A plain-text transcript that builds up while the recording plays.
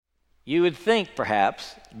You would think,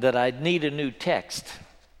 perhaps, that I'd need a new text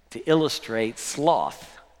to illustrate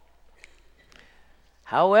sloth.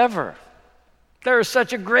 However, there is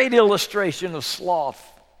such a great illustration of sloth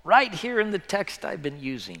right here in the text I've been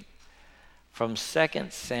using from 2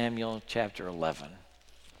 Samuel chapter 11.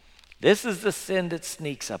 This is the sin that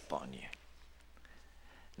sneaks up on you.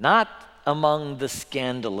 Not among the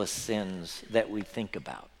scandalous sins that we think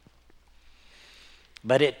about,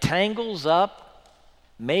 but it tangles up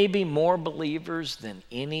maybe more believers than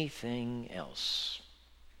anything else.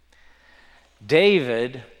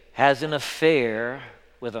 David has an affair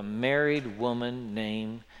with a married woman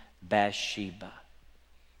named Bathsheba.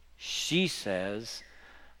 She says,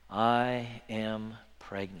 "I am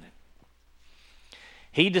pregnant."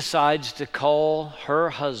 He decides to call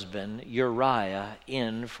her husband Uriah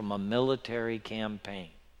in from a military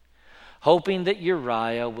campaign, hoping that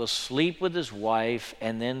Uriah will sleep with his wife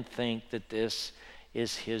and then think that this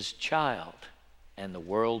is his child, and the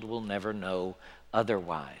world will never know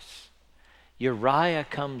otherwise. Uriah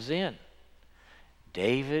comes in.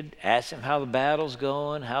 David asks him how the battle's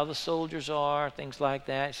going, how the soldiers are, things like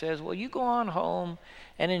that. He says, "Well, you go on home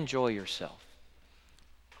and enjoy yourself."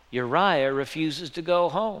 Uriah refuses to go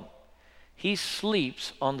home. He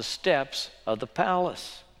sleeps on the steps of the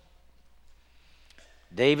palace.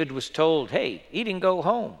 David was told, hey, he didn't go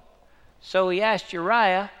home. So he asked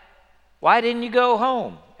Uriah, "Why didn't you go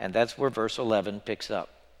home?" And that's where verse 11 picks up.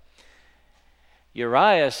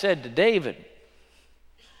 Uriah said to David,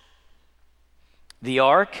 "The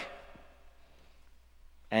ark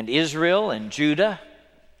and Israel and Judah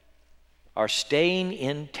are staying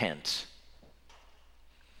in tents.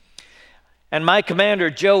 And my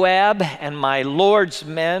commander Joab and my Lord's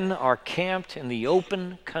men are camped in the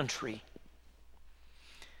open country.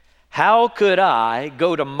 How could I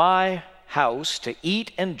go to my house to eat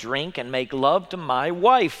and drink and make love to my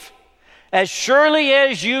wife? As surely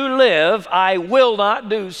as you live, I will not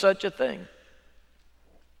do such a thing."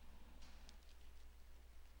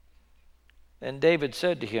 Then David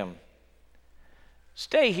said to him,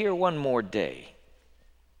 "Stay here one more day,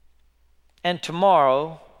 and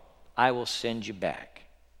tomorrow I will send you back."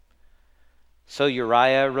 So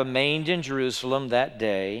Uriah remained in Jerusalem that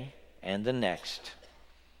day and the next.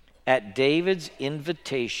 At David's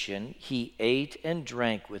invitation, he ate and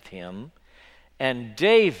drank with him, and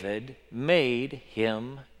David made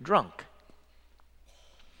him drunk.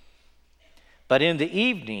 But in the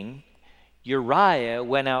evening, Uriah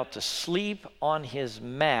went out to sleep on his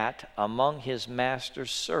mat among his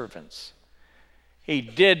master's servants. He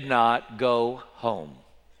did not go home.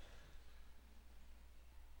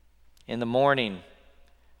 In the morning,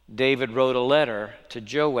 David wrote a letter to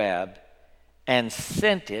Joab and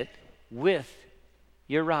sent it with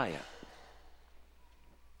Uriah.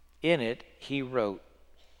 In it, he wrote,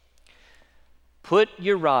 "Put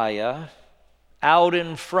Uriah out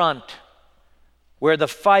in front where the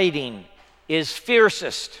fighting is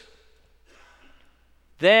fiercest.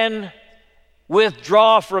 Then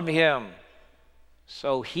withdraw from him,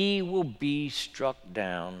 so he will be struck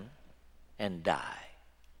down and die."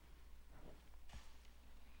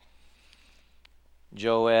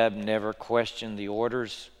 Joab never questioned the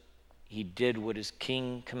orders. He did what his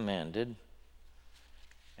king commanded.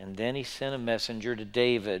 And then he sent a messenger to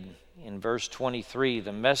David. In verse 23,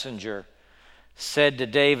 the messenger said to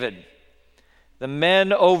David, "The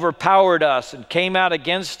men overpowered us and came out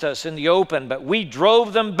against us in the open, but we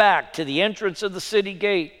drove them back to the entrance of the city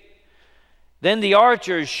gate. Then the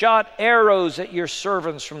archers shot arrows at your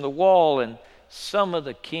servants from the wall, and some of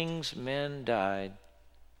the king's men died.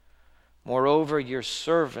 Moreover, your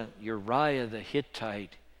servant Uriah the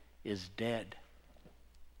Hittite is dead."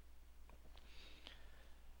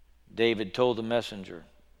 David told the messenger,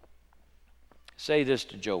 "Say this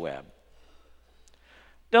to Joab.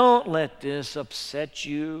 Don't let this upset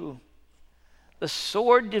you. The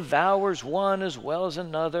sword devours one as well as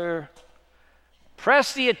another.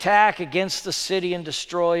 Press the attack against the city and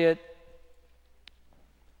destroy it."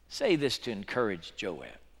 Say this to encourage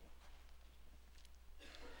Joab.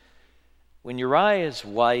 When Uriah's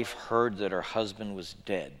wife heard that her husband was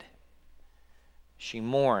dead, she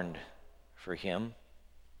mourned for him.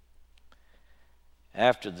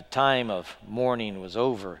 After the time of mourning was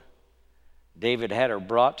over, David had her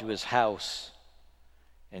brought to his house,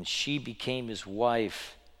 and she became his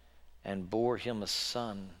wife and bore him a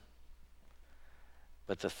son.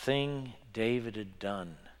 But the thing David had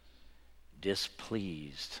done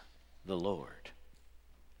displeased the Lord.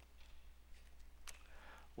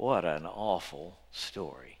 What an awful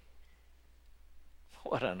story.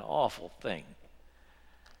 What an awful thing.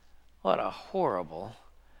 What a horrible,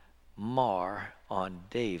 mar on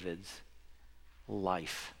David's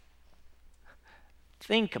life.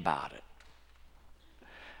 Think about it.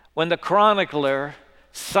 When the chronicler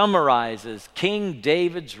summarizes King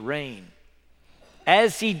David's reign,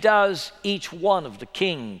 as he does each one of the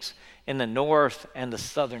kings in the north and the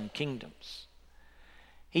southern kingdoms,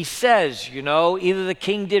 he says, either the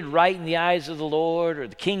king did right in the eyes of the Lord or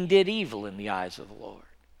the king did evil in the eyes of the Lord.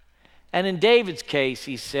 And in David's case,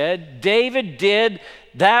 he said, David did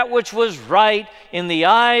that which was right in the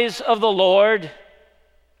eyes of the Lord,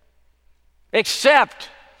 except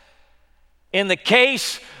in the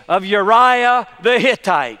case of Uriah the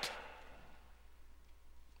Hittite.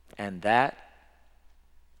 And that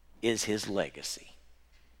is his legacy.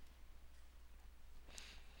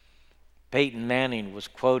 Peyton Manning was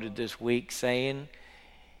quoted this week saying,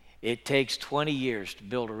 it takes 20 years to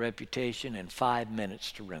build a reputation and 5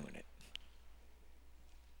 minutes to ruin it.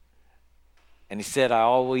 And he said, I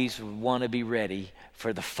always want to be ready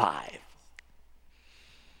for the 5.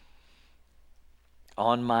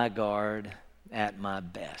 On my guard, at my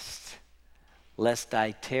best, lest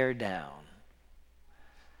I tear down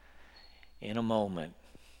in a moment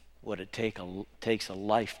what it takes a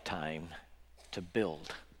lifetime to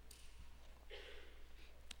build.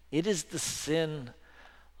 It is the sin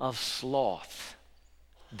of sloth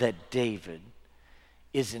that David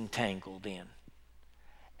is entangled in.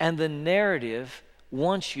 And the narrative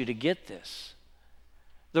wants you to get this.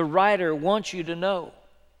 The writer wants you to know.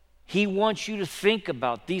 He wants you to think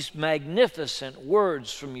about these magnificent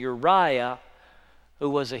words from Uriah, who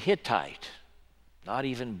was a Hittite, not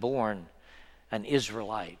even born an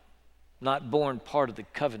Israelite, not born part of the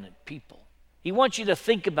covenant people. He wants you to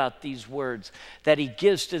think about these words that he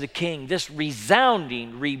gives to the king, this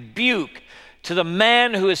resounding rebuke to the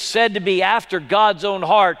man who is said to be after God's own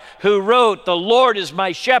heart, who wrote, the Lord is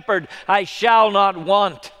my shepherd, I shall not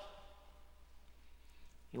want.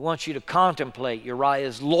 He wants you to contemplate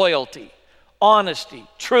Uriah's loyalty, honesty,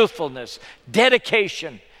 truthfulness,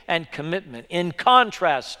 dedication, and commitment in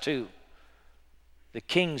contrast to the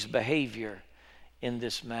king's behavior in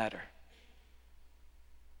this matter.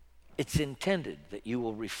 It's intended that you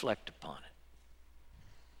will reflect upon it,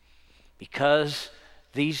 because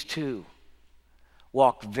these two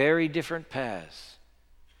walk very different paths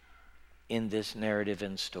in this narrative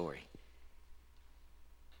and story.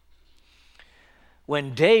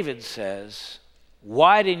 When David says,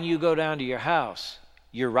 why didn't you go down to your house?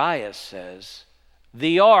 Uriah says,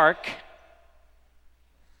 the ark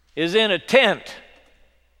is in a tent.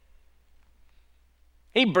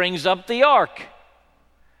 He brings up the ark,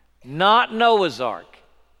 not Noah's ark.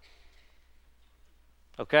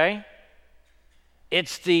 Okay?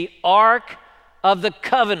 It's the ark of the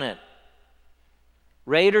covenant.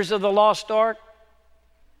 Raiders of the Lost Ark?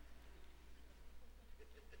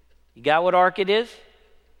 You got what ark it is?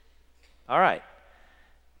 All right.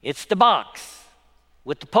 It's the box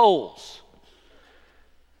with the poles.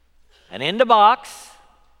 And in the box,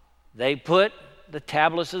 they put the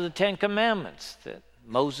tablets of the Ten Commandments that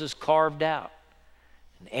Moses carved out,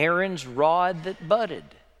 and Aaron's rod that budded.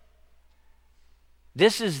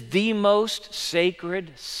 This is the most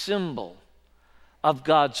sacred symbol of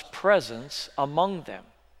God's presence among them.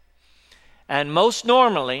 And most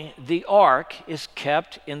normally, the ark is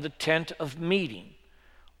kept in the tent of meeting,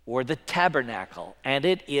 or the tabernacle, and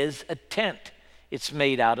it is a tent. It's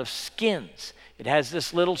made out of skins. It has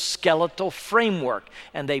this little skeletal framework,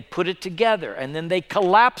 and they put it together, and then they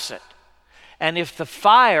collapse it. And if the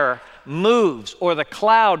fire moves, or the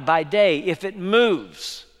cloud by day, if it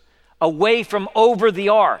moves away from over the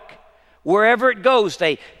ark, wherever it goes,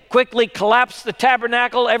 they quickly collapse the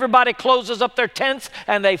tabernacle. Everybody closes up their tents,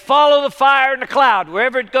 and they follow the fire and the cloud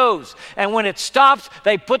wherever it goes. And when it stops,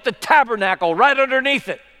 they put the tabernacle right underneath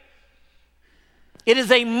it. It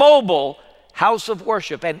is a mobile house of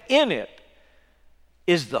worship, and in it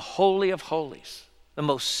is the Holy of Holies, the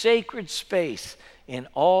most sacred space in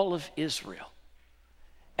all of Israel.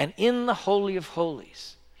 And in the Holy of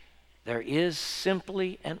Holies, there is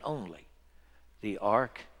simply and only the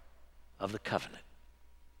Ark of the Covenant.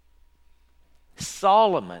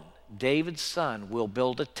 Solomon, David's son, will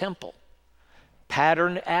build a temple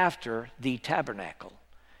patterned after the tabernacle.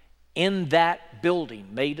 In that building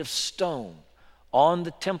made of stone on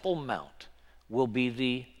the Temple Mount will be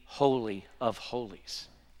the Holy of Holies.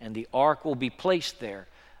 And the ark will be placed there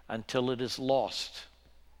until it is lost.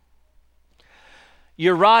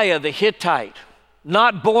 Uriah the Hittite,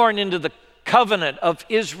 not born into the covenant of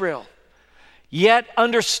Israel, yet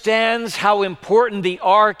understands how important the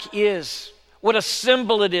ark is. What a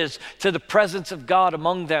symbol it is to the presence of God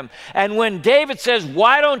among them. And when David says,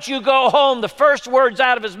 "Why don't you go home?" the first words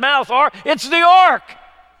out of his mouth are, "It's the ark."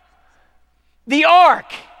 The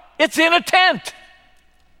ark. It's in a tent.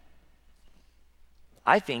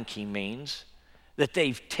 I think he means that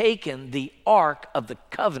they've taken the ark of the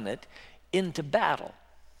covenant into battle.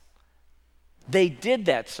 They did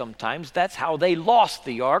that sometimes. That's how they lost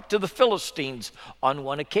the ark to the Philistines on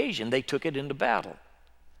one occasion. They took it into battle.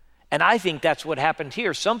 And I think that's what happened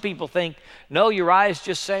here. Some people think, no, Uriah is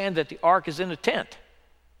just saying that the ark is in a tent.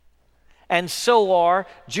 And so are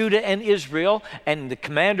Judah and Israel and the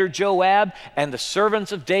commander Joab and the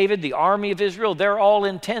servants of David, the army of Israel. They're all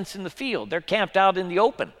in tents in the field. They're camped out in the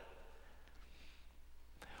open.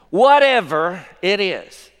 Whatever it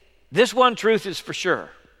is, this one truth is for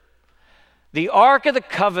sure. The Ark of the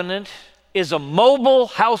Covenant is a mobile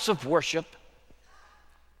house of worship.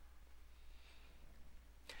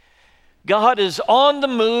 God is on the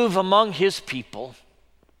move among his people.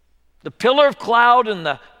 The pillar of cloud and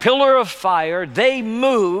the pillar of fire, they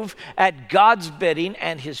move at God's bidding,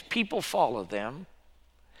 and his people follow them.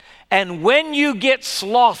 And when you get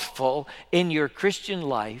slothful in your Christian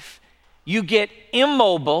life, you get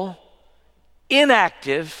immobile,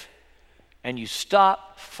 inactive, and you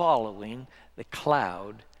stop following the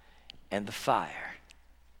cloud and the fire.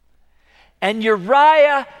 And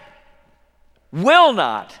Uriah will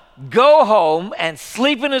not go home and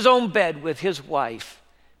sleep in his own bed with his wife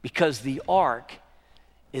because the ark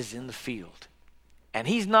is in the field. And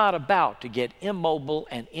he's not about to get immobile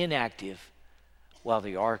and inactive while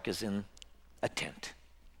the ark is in a tent.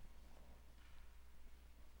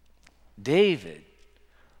 David,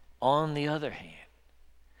 on the other hand,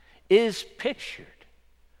 is pictured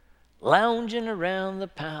lounging around the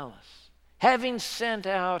palace, having sent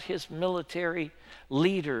out his military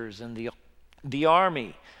leaders and the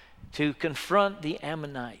army to confront the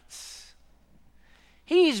Ammonites.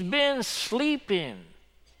 He's been sleeping,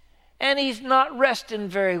 and he's not resting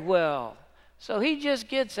very well. So he just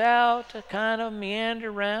gets out to kind of meander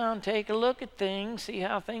around, take a look at things, see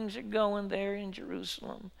how things are going there in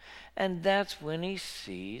Jerusalem. And that's when he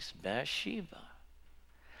sees Bathsheba.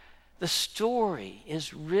 The story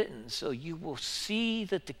is written so you will see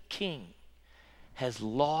that the king has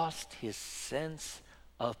lost his sense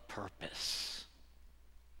of purpose.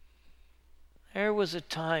 There was a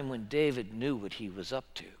time when David knew what he was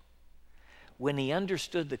up to, when he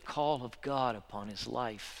understood the call of God upon his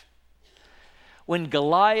life. When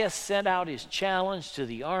Goliath sent out his challenge to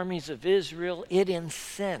the armies of Israel, it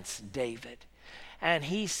incensed David. And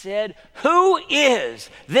he said, "Who is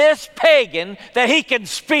this pagan that he can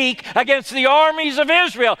speak against the armies of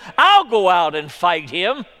Israel? I'll go out and fight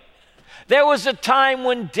him." There was a time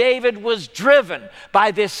when David was driven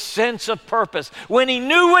by this sense of purpose, when he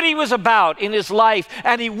knew what he was about in his life,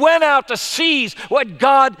 and he went out to seize what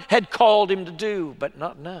God had called him to do. But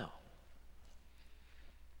not now.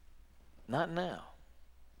 Not now.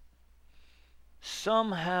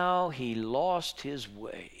 Somehow he lost his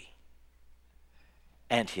way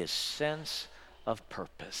and his sense of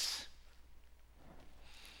purpose.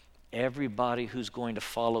 Everybody who's going to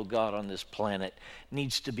follow God on this planet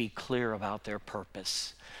needs to be clear about their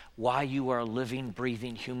purpose. Why you are a living,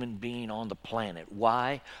 breathing human being on the planet.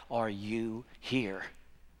 Why are you here?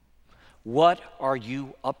 What are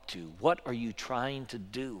you up to? What are you trying to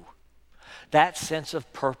do? That sense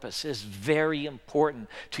of purpose is very important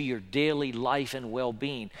to your daily life and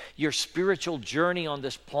well-being. Your spiritual journey on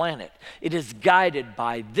this planet, it is guided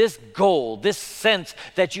by this goal, this sense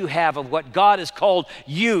that you have of what God has called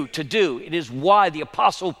you to do. It is why the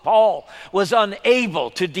Apostle Paul was unable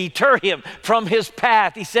to deter him from his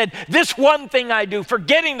path. He said, "This one thing I do,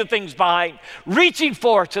 forgetting the things behind, reaching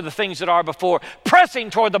forth to the things that are before, pressing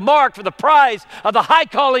toward the mark for the prize of the high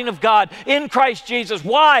calling of God in Christ Jesus."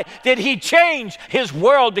 Why did he change his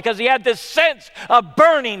world? Because he had this sense of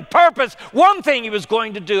burning purpose. One thing he was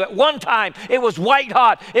going to do at one time, it was white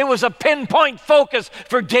hot. It was a pinpoint focus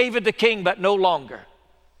for David the king, but no longer.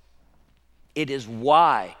 It is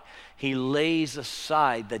why he lays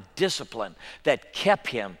aside the discipline that kept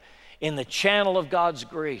him in the channel of God's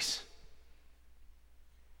grace.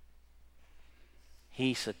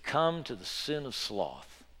 He succumbed to the sin of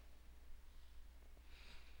sloth.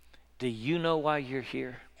 Do you know why you're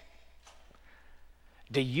here?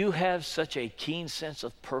 Do you have such a keen sense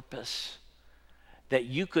of purpose that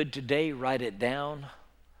you could today write it down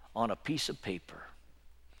on a piece of paper?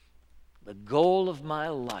 The goal of my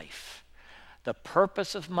life, the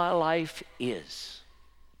purpose of my life is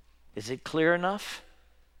it clear enough?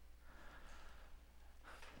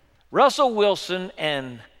 Russell Wilson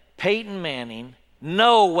and Peyton Manning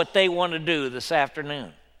know what they want to do this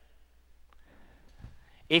afternoon.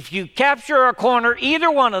 If you capture a corner, either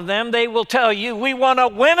one of them, they will tell you, we want to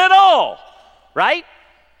win it all, right?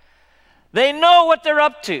 They know what they're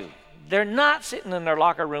up to. They're not sitting in their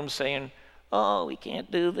locker room saying, oh, we can't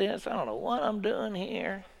do this. I don't know what I'm doing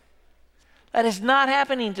here. That is not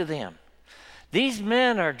happening to them. These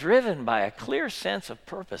men are driven by a clear sense of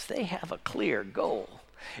purpose. They have a clear goal.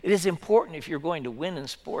 It is important if you're going to win in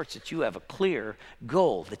sports that you have a clear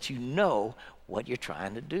goal, that you know what you're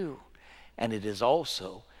trying to do. And it is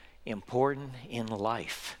also important in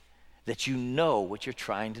life that you know what you're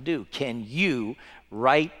trying to do. Can you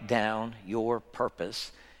write down your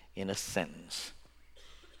purpose in a sentence?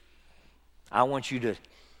 I want you to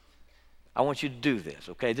do this,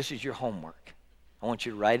 okay? This is your homework. I want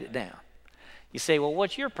you to write it down. You say, well,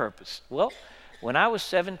 what's your purpose? Well, when I was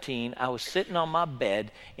 17, I was sitting on my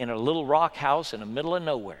bed in a little rock house in the middle of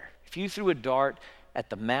nowhere. If you threw a dart at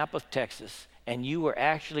the map of Texas and you were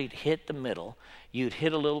actually to hit the middle, you'd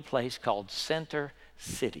hit a little place called Center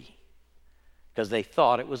City because they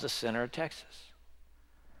thought it was the center of Texas.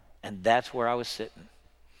 And that's where I was sitting,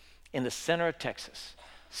 in the center of Texas,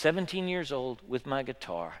 17 years old with my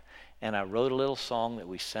guitar, and I wrote a little song that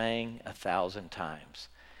we sang 1,000 times.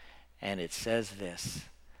 And it says this: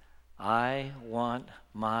 I want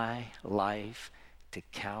my life to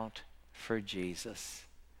count for Jesus.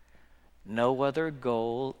 No other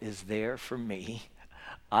goal is there for me.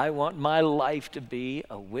 I want my life to be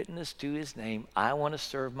a witness to his name. I want to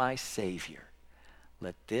serve my Savior.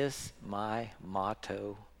 Let this my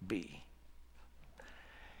motto be.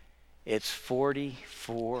 It's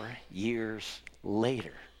 44 years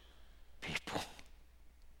later, people.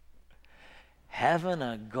 Having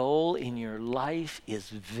a goal in your life is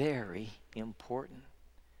very important.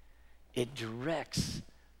 It directs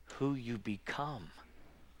who you become.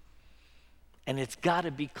 And it's got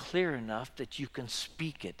to be clear enough that you can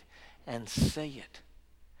speak it and say it.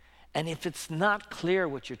 And if it's not clear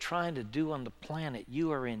what you're trying to do on the planet,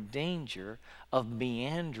 you are in danger of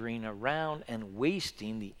meandering around and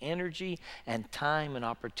wasting the energy and time and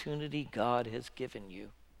opportunity God has given you.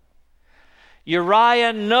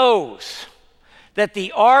 Uriah knows that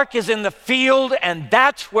the ark is in the field and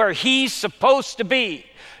that's where he's supposed to be.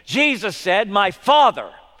 Jesus said, my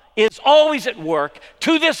Father is always at work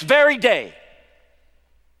to this very day.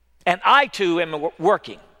 And I too am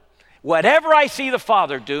working. Whatever I see the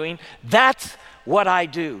Father doing, that's what I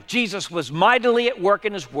do. Jesus was mightily at work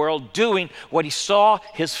in his world doing what he saw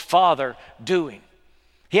his Father doing.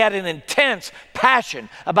 He had an intense passion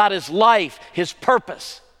about his life, his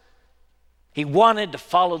purpose. He wanted to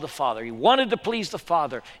follow the Father. He wanted to please the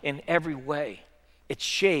Father in every way. It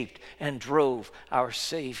shaped and drove our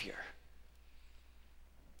Savior.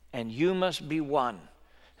 And you must be one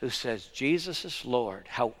who says, Jesus is Lord,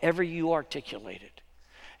 however you articulate it.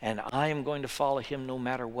 And I am going to follow him no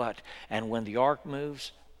matter what. And when the ark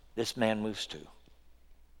moves, this man moves too.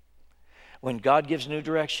 When God gives new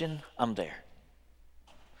direction, I'm there.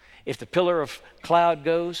 If the pillar of cloud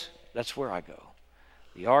goes, that's where I go.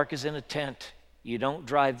 The ark is in a tent. You don't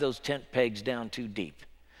drive those tent pegs down too deep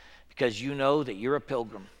because you know that you're a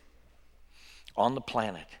pilgrim on the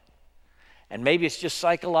planet. And maybe it's just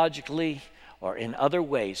psychologically or in other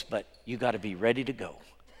ways, but you got to be ready to go.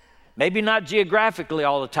 Maybe not geographically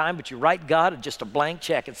all the time, but you write God just a blank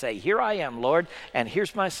check and say, here I am, Lord, and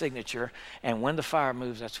here's my signature. And when the fire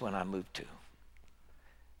moves, that's when I move to.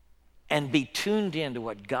 And be tuned into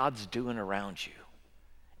what God's doing around you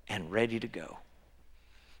and ready to go.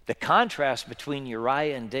 The contrast between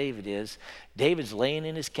Uriah and David is David's laying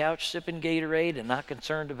in his couch sipping Gatorade and not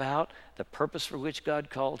concerned about the purpose for which God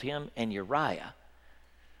called him, and Uriah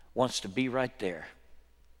wants to be right there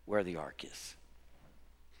where the ark is.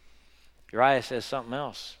 Uriah says something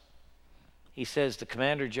else. He says the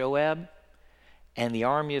commander Joab and the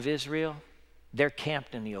army of Israel, they're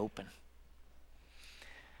camped in the open.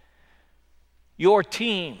 Your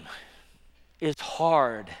team is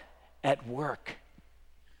hard at work.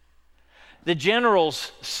 The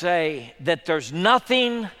generals say that there's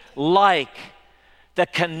nothing like the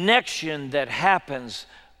connection that happens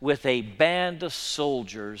with a band of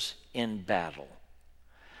soldiers in battle.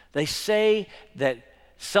 They say that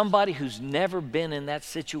somebody who's never been in that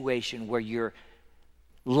situation where your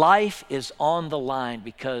life is on the line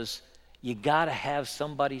because you got to have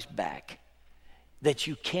somebody's back. that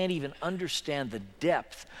you can't even understand the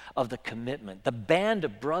depth of the commitment. The band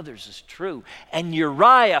of brothers is true, and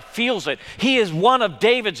Uriah feels it. He is one of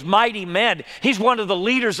David's mighty men. He's one of the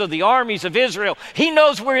leaders of the armies of Israel. He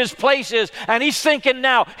knows where his place is, and he's thinking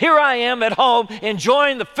now, here I am at home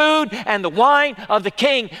enjoying the food and the wine of the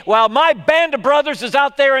king, while my band of brothers is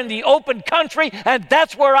out there in the open country, and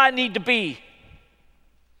that's where I need to be.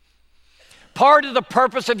 Part of the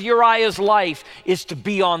purpose of Uriah's life is to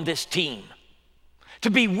be on this team, to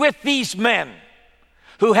be with these men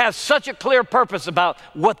who have such a clear purpose about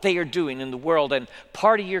what they are doing in the world. And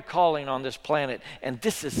part of your calling on this planet, and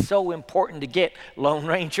this is so important to get, Lone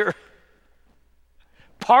Ranger,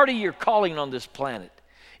 part of your calling on this planet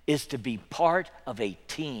is to be part of a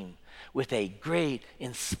team with a great,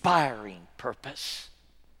 inspiring purpose.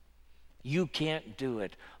 You can't do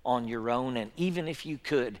it on your own, and even if you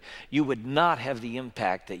could, you would not have the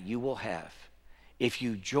impact that you will have if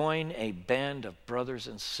you join a band of brothers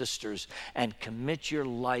and sisters and commit your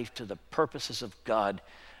life to the purposes of God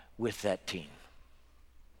with that team.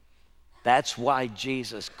 That's why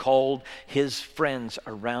Jesus called his friends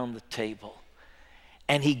around the table,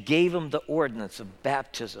 and he gave them the ordinance of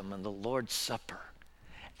baptism and the Lord's Supper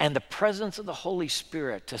and the presence of the Holy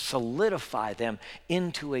Spirit to solidify them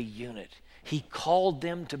into a unit. He called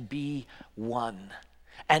them to be one,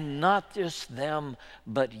 and not just them,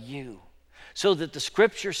 but you. So that the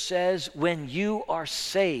scripture says when you are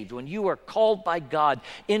saved, when you are called by God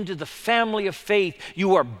into the family of faith,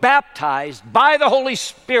 you are baptized by the Holy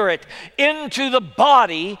Spirit into the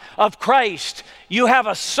body of Christ. You have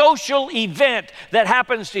a social event that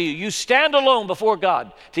happens to you. You stand alone before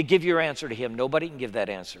God to give your answer to him. Nobody can give that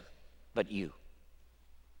answer but you.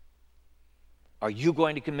 Are you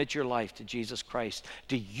going to commit your life to Jesus Christ?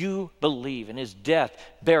 Do you believe in his death,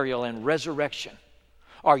 burial, and resurrection?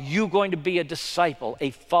 Are you going to be a disciple,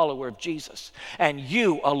 a follower of Jesus? And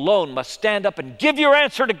you alone must stand up and give your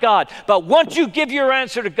answer to God. But once you give your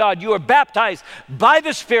answer to God, you are baptized by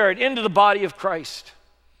the Spirit into the body of Christ.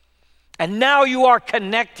 And now you are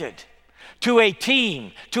connected to a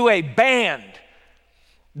team, to a band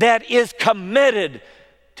that is committed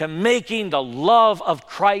to making the love of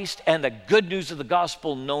Christ and the good news of the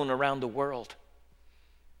gospel known around the world.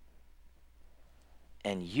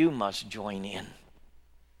 And you must join in.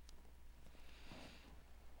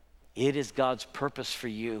 It is God's purpose for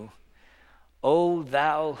you. O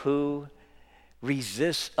thou who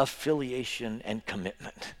resists affiliation and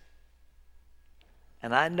commitment.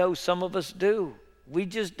 And I know some of us do. We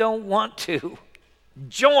just don't want to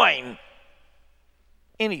join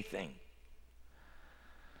anything.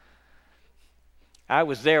 I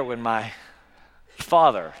was there when my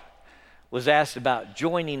father was asked about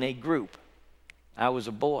joining a group. I was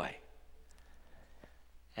a boy.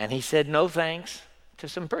 And he said, no thanks, to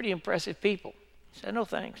some pretty impressive people. He said, no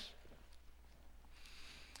thanks.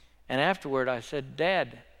 And afterward I said,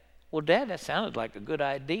 Dad, that sounded like a good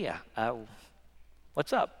idea.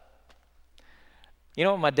 What's up? You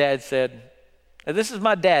know what my dad said? Now, this is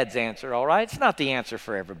my dad's answer, all right? It's not the answer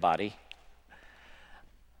for everybody.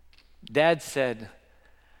 Dad said,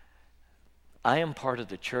 I am part of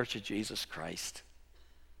the Church of Jesus Christ,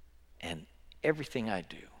 and everything I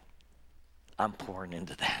do, I'm pouring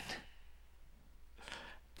into that.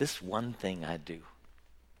 This one thing I do.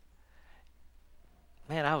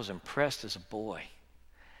 Man, I was impressed as a boy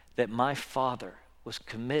that my father was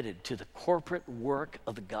committed to the corporate work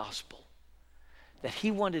of the gospel, that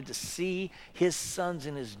he wanted to see his sons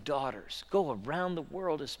and his daughters go around the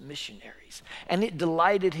world as missionaries. And it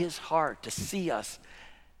delighted his heart to see us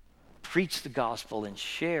preach the gospel and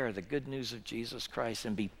share the good news of Jesus Christ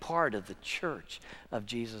and be part of the church of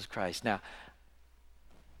Jesus Christ. Now,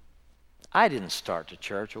 I didn't start the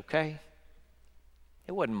church, okay?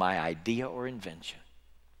 It wasn't my idea or invention.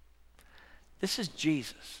 This is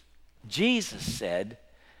Jesus. Jesus said,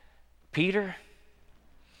 Peter,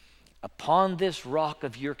 upon this rock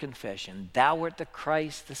of your confession, thou art the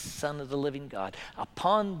Christ, the Son of the living God.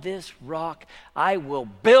 Upon this rock I will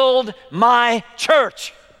build my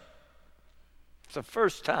church. It's the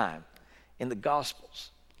first time in the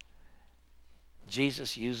Gospels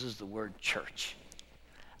Jesus uses the word church.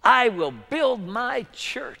 I will build my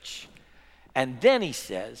church. And then he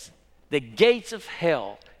says, the gates of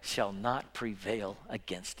hell shall not prevail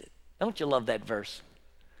against it. Don't you love that verse?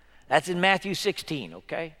 That's in Matthew 16,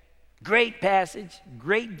 okay? Great passage,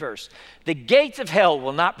 great verse. The gates of hell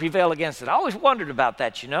will not prevail against it. I always wondered about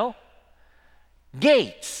that, you know.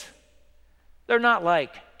 Gates, they're not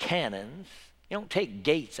like cannons. You don't take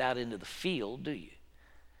gates out into the field, do you?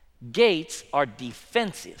 Gates are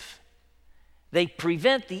defensive. They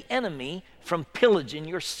prevent the enemy from pillaging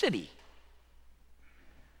your city.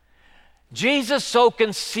 Jesus so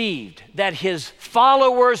conceived that his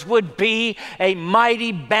followers would be a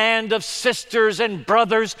mighty band of sisters and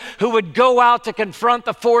brothers who would go out to confront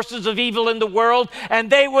the forces of evil in the world, and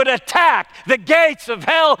they would attack the gates of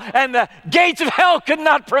hell, and the gates of hell could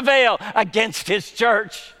not prevail against his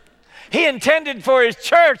church. He intended for his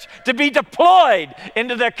church to be deployed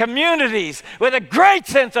into their communities with a great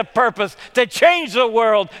sense of purpose to change the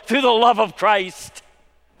world through the love of Christ.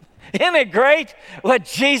 Isn't it great what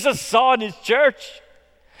Jesus saw in his church?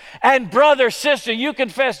 And brother, sister, you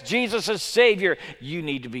confess Jesus as Savior, you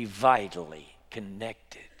need to be vitally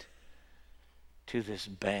connected to this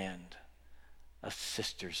band of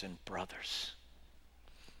sisters and brothers.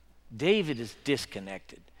 David is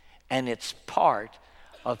disconnected, and it's part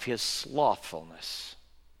of his slothfulness.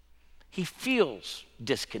 He feels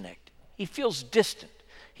disconnected. He feels distant.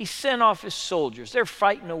 He sent off his soldiers. They're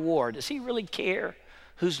fighting a war. Does he really care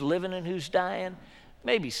who's living and who's dying?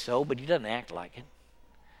 Maybe so, but he doesn't act like it.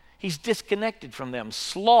 He's disconnected from them.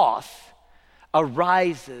 Sloth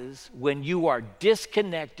arises when you are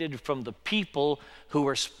disconnected from the people who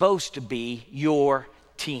are supposed to be your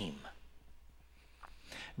team.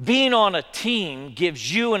 Being on a team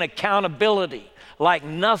gives you an accountability like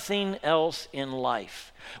nothing else in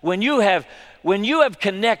life. When you have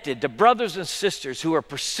connected to brothers and sisters who are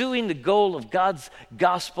pursuing the goal of God's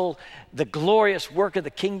gospel, the glorious work of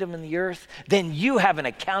the kingdom in the earth, then you have an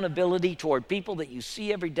accountability toward people that you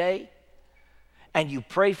see every day, and you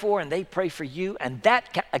pray for, and they pray for you, and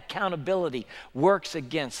that accountability works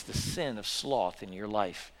against the sin of sloth in your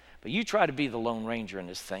life. But you try to be the Lone Ranger in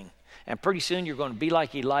this thing, and pretty soon you're going to be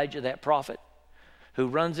like Elijah, that prophet, who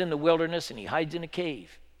runs in the wilderness and he hides in a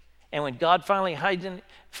cave. And when God finally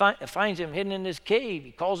finds him hidden in this cave,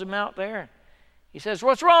 he calls him out there. He says,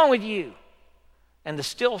 "What's wrong with you?" And the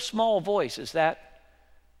still small voice is that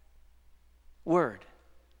word.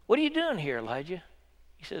 "What are you doing here, Elijah?"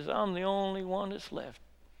 He says, "I'm the only one that's left.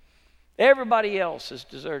 Everybody else has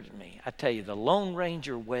deserted me." I tell you, the Lone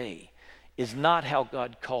Ranger way is not how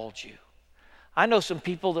God called you. I know some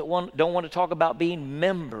people that don't want to talk about being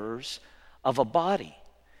members of a body.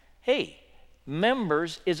 Hey,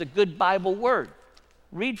 members is a good Bible word.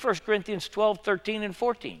 Read 1 Corinthians 12, 13, and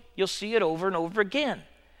 14. You'll see it over and over again.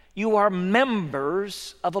 You are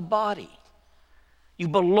members of a body. You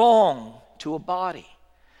belong to a body.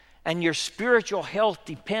 And your spiritual health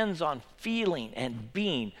depends on feeling and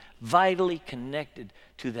being vitally connected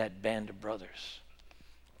to that band of brothers.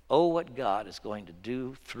 Oh, what God is going to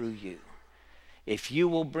do through you if you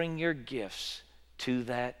will bring your gifts to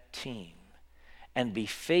that team and be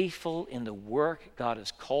faithful in the work God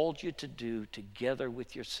has called you to do together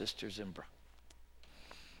with your sisters and brothers.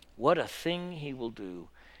 What a thing he will do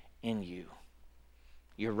in you.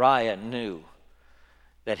 Uriah knew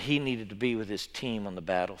that he needed to be with his team on the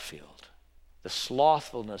battlefield. The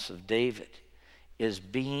slothfulness of David is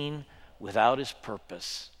being without his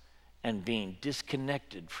purpose and being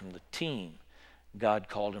disconnected from the team God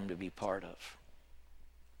called him to be part of.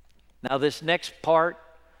 Now, this next part,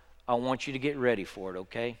 I want you to get ready for it,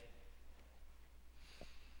 okay?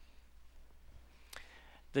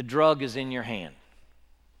 The drug is in your hand.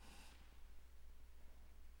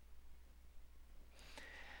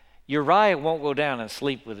 Uriah won't go down and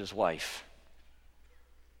sleep with his wife.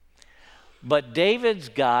 But David's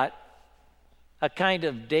got a kind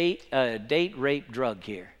of date rape drug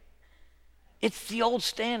here. It's the old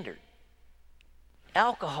standard.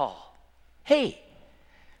 Alcohol. Hey,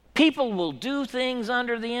 people will do things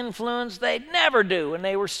under the influence they'd never do when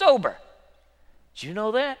they were sober. Did you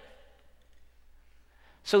know that?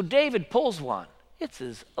 So David pulls one. It's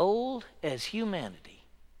as old as humanity.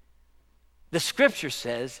 The scripture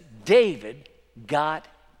says David got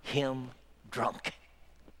him drunk.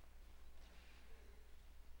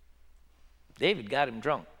 David got him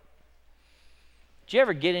drunk. Did you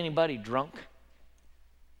ever get anybody drunk?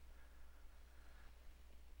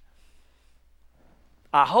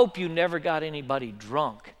 I hope you never got anybody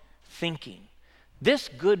drunk thinking, this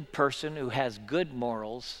good person who has good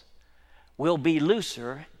morals will be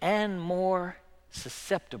looser and more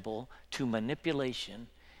susceptible to manipulation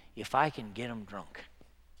if I can get them drunk.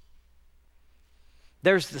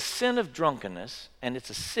 There's the sin of drunkenness, and it's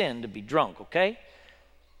a sin to be drunk, okay?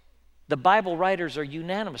 The Bible writers are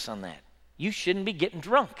unanimous on that. You shouldn't be getting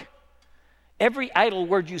drunk. Every idle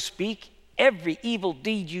word you speak, every evil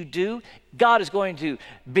deed you do, God is going to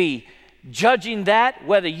be judging that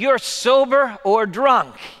whether you're sober or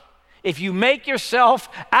drunk. If you make yourself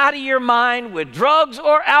out of your mind with drugs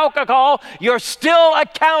or alcohol, you're still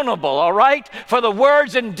accountable, all right, for the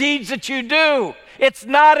words and deeds that you do. It's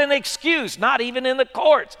not an excuse, not even in the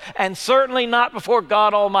courts, and certainly not before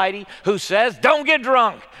God Almighty, who says, don't get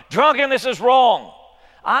drunk. Drunkenness is wrong.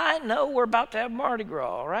 I know we're about to have Mardi Gras,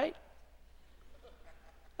 all right?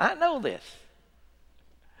 I know this.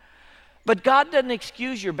 But God doesn't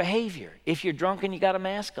excuse your behavior if you're drunk and you got a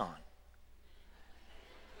mask on.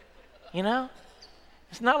 You know?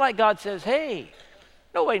 It's not like God says, hey,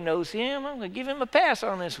 nobody knows him. I'm going to give him a pass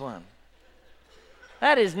on this one.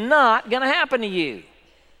 That is not going to happen to you.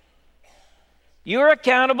 You're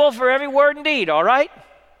accountable for every word and deed, all right?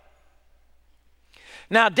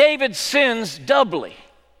 Now, David sins doubly.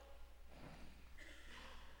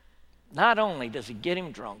 Not only does he get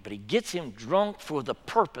him drunk, but he gets him drunk for the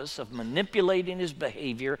purpose of manipulating his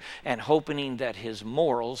behavior and hoping that his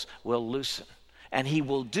morals will loosen. And he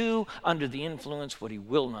will do under the influence what he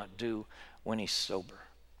will not do when he's sober.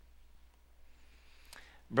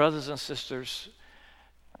 Brothers and sisters,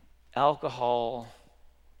 alcohol,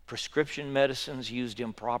 prescription medicines used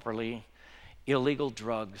improperly, illegal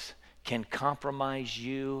drugs can compromise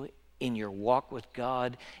you in your walk with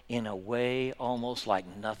God in a way almost like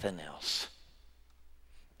nothing else.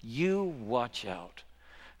 You watch out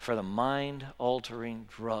for the mind-altering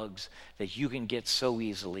drugs that you can get so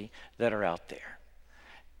easily that are out there.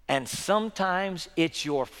 And sometimes it's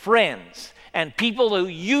your friends and people who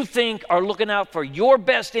you think are looking out for your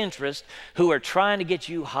best interest who are trying to get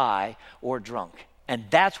you high or drunk. And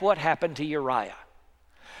that's what happened to Uriah.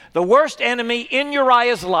 The worst enemy in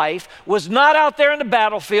Uriah's life was not out there in the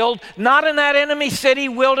battlefield, not in that enemy city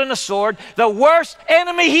wielding a sword. The worst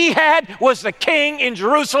enemy he had was the king in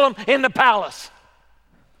Jerusalem in the palace.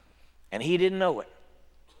 And he didn't know it.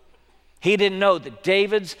 He didn't know that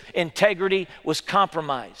David's integrity was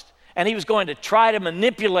compromised. And he was going to try to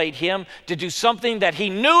manipulate him to do something that he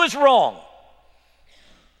knew is wrong.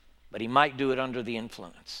 But he might do it under the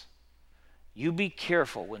influence. You be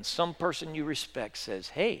careful when some person you respect says,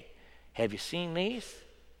 hey, have you seen these?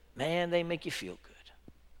 Man, they make you feel good.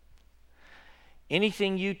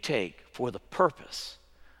 Anything you take for the purpose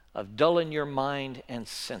of dulling your mind and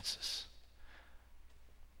senses,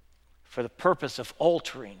 for the purpose of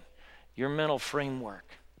altering your mental framework,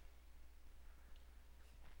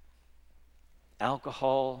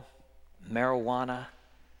 alcohol, marijuana,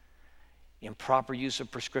 improper use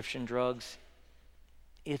of prescription drugs,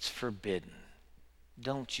 it's forbidden.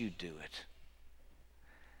 Don't you do it.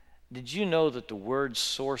 Did you know that the word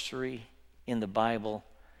sorcery in the Bible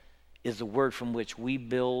is the word from which we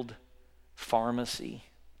build pharmacy?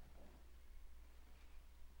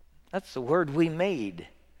 That's the word we made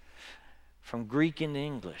from Greek into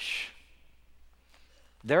English.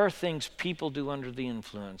 There are things people do under the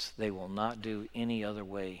influence they will not do any other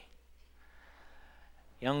way.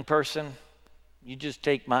 Young person, you just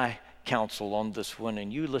take my counsel on this one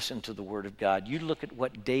and you listen to the Word of God. You look at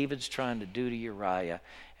what David's trying to do to Uriah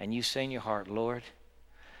and you say in your heart, Lord,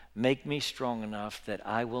 make me strong enough that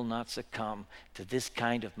I will not succumb to this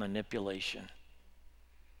kind of manipulation.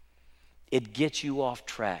 It gets you off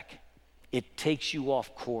track. It takes you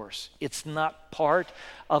off course. It's not part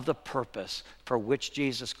of the purpose for which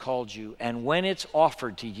Jesus called you. And when it's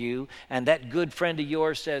offered to you and that good friend of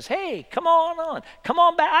yours says, hey, come on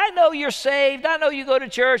back. I know you're saved. I know you go to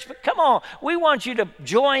church, but come on. We want you to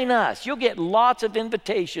join us. You'll get lots of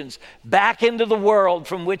invitations back into the world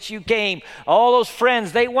from which you came. All those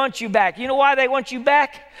friends, they want you back. You know why they want you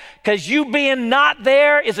back? Because you being not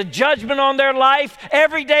there is a judgment on their life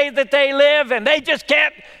every day that they live, and they just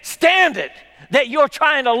can't stand it that you're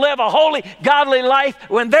trying to live a holy, godly life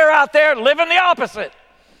when they're out there living the opposite.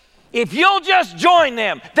 If you'll just join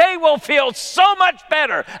them, they will feel so much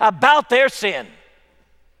better about their sin.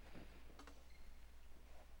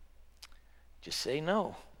 Just say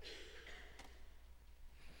no.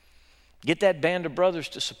 Get that band of brothers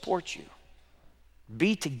to support you.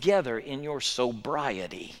 Be together in your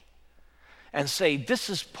sobriety and say, this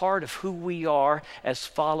is part of who we are as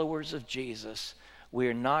followers of Jesus.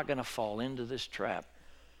 We're not going to fall into this trap.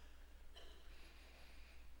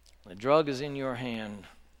 The drug is in your hand.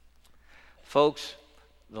 Folks,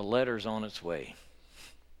 the letter's on its way.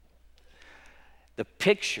 The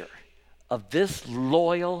picture of this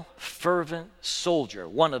loyal, fervent soldier,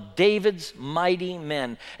 one of David's mighty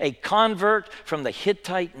men, a convert from the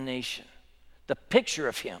Hittite nation, the picture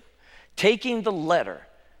of him taking the letter,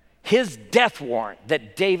 his death warrant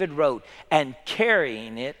that David wrote, and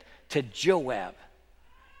carrying it to Joab.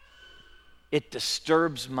 It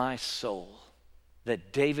disturbs my soul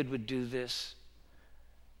that David would do this,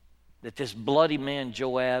 that this bloody man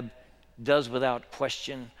Joab does without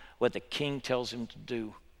question what the king tells him to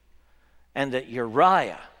do, and that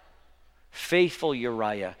Uriah, faithful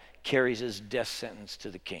Uriah, carries his death sentence to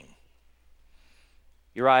the king.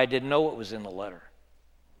 Uriah didn't know what was in the letter.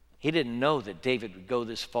 He didn't know that David would go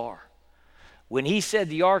this far. When he said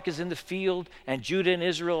the ark is in the field and Judah and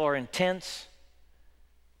Israel are in tents,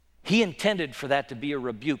 he intended for that to be a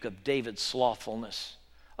rebuke of David's slothfulness,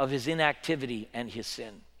 of his inactivity and his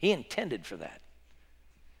sin. He intended for that.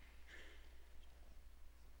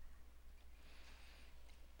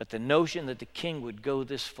 But the notion that the king would go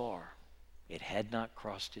this far, it had not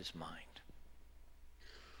crossed his mind.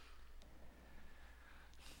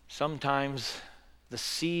 Sometimes the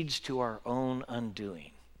seeds to our own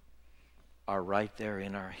undoing are right there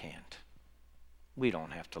in our hand. We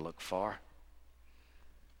don't have to look far.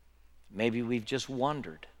 Maybe we've just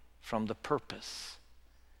wandered from the purpose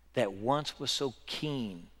that once was so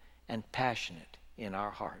keen and passionate in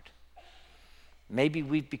our heart. Maybe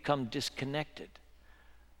we've become disconnected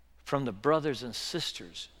from the brothers and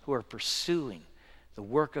sisters who are pursuing the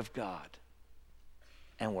work of God.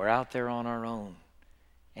 And we're out there on our own,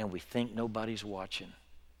 and we think nobody's watching.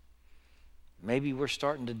 Maybe we're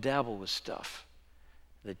starting to dabble with stuff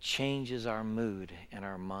that changes our mood and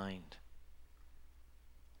our mind.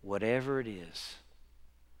 Whatever it is,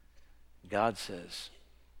 God says,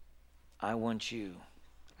 I want you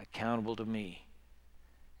accountable to me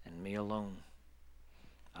and me alone.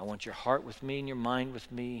 I want your heart with me and your mind with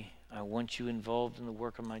me. I want you involved in the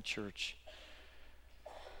work of my church.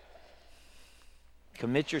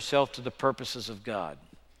 Commit yourself to the purposes of God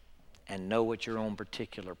and know what your own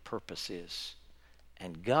particular purpose is.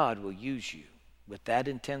 And God will use you with that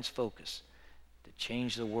intense focus to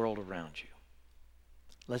change the world around you.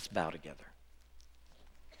 Let's bow together.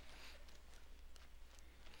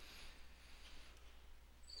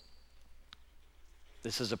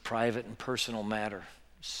 This is a private and personal matter.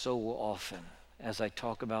 So often, as I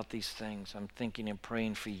talk about these things, I'm thinking and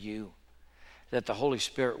praying for you that the Holy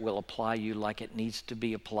Spirit will apply you like it needs to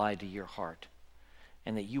be applied to your heart,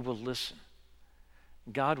 and that you will listen.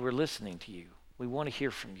 God, we're listening to you. We want to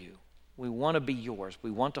hear from you. We want to be yours.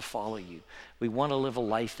 We want to follow you. We want to live a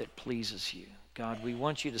life that pleases you. God, we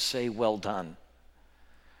want you to say, well done.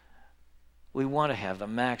 We want to have the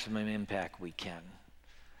maximum impact we can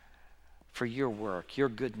for your work, your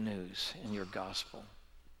good news, and your gospel.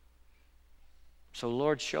 So,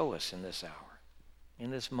 Lord, show us in this hour,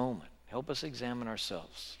 in this moment. Help us examine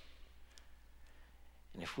ourselves.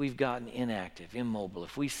 And if we've gotten inactive, immobile,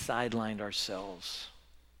 if we sidelined ourselves,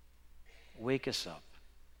 wake us up.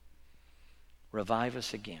 Revive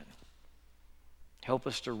us again. Help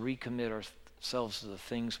us to recommit ourselves to the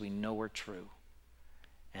things we know are true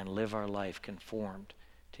and live our life conformed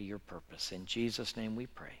to your purpose. In Jesus' name we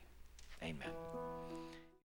pray. Amen.